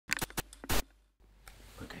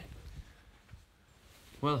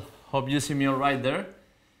Well, hope you see me all right there.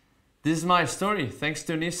 This is my story. Thanks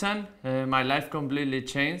to Nissan, my life completely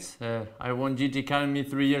changed. I won GT Academy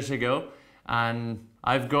 3 years ago, and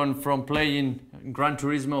I've gone from playing Gran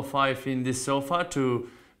Turismo 5 in this sofa to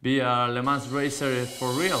be a Le Mans racer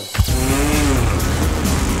for real.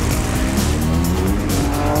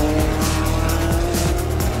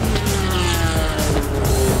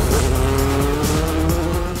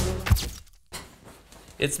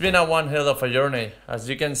 It's been a one hell of a journey. As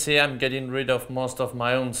you can see, I'm getting rid of most of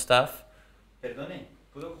my own stuff. Perdone,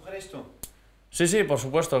 ¿puedo coger esto? Sí, por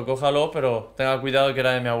supuesto, cójalo, pero tenga cuidado que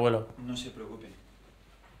era de mi abuelo. No se preocupe.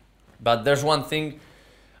 But there's one thing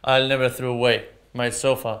I'll never throw away, my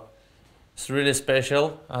sofa. It's really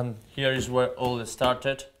special, and here is where all it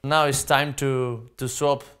started. Now it's time to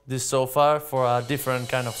swap this sofa for a different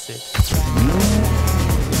kind of seat.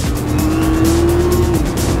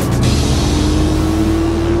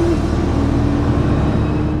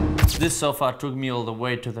 This sofa took me all the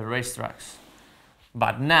way to the racetracks.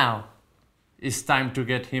 But now, it's time to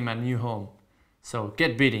get him a new home. So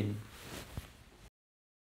get beating.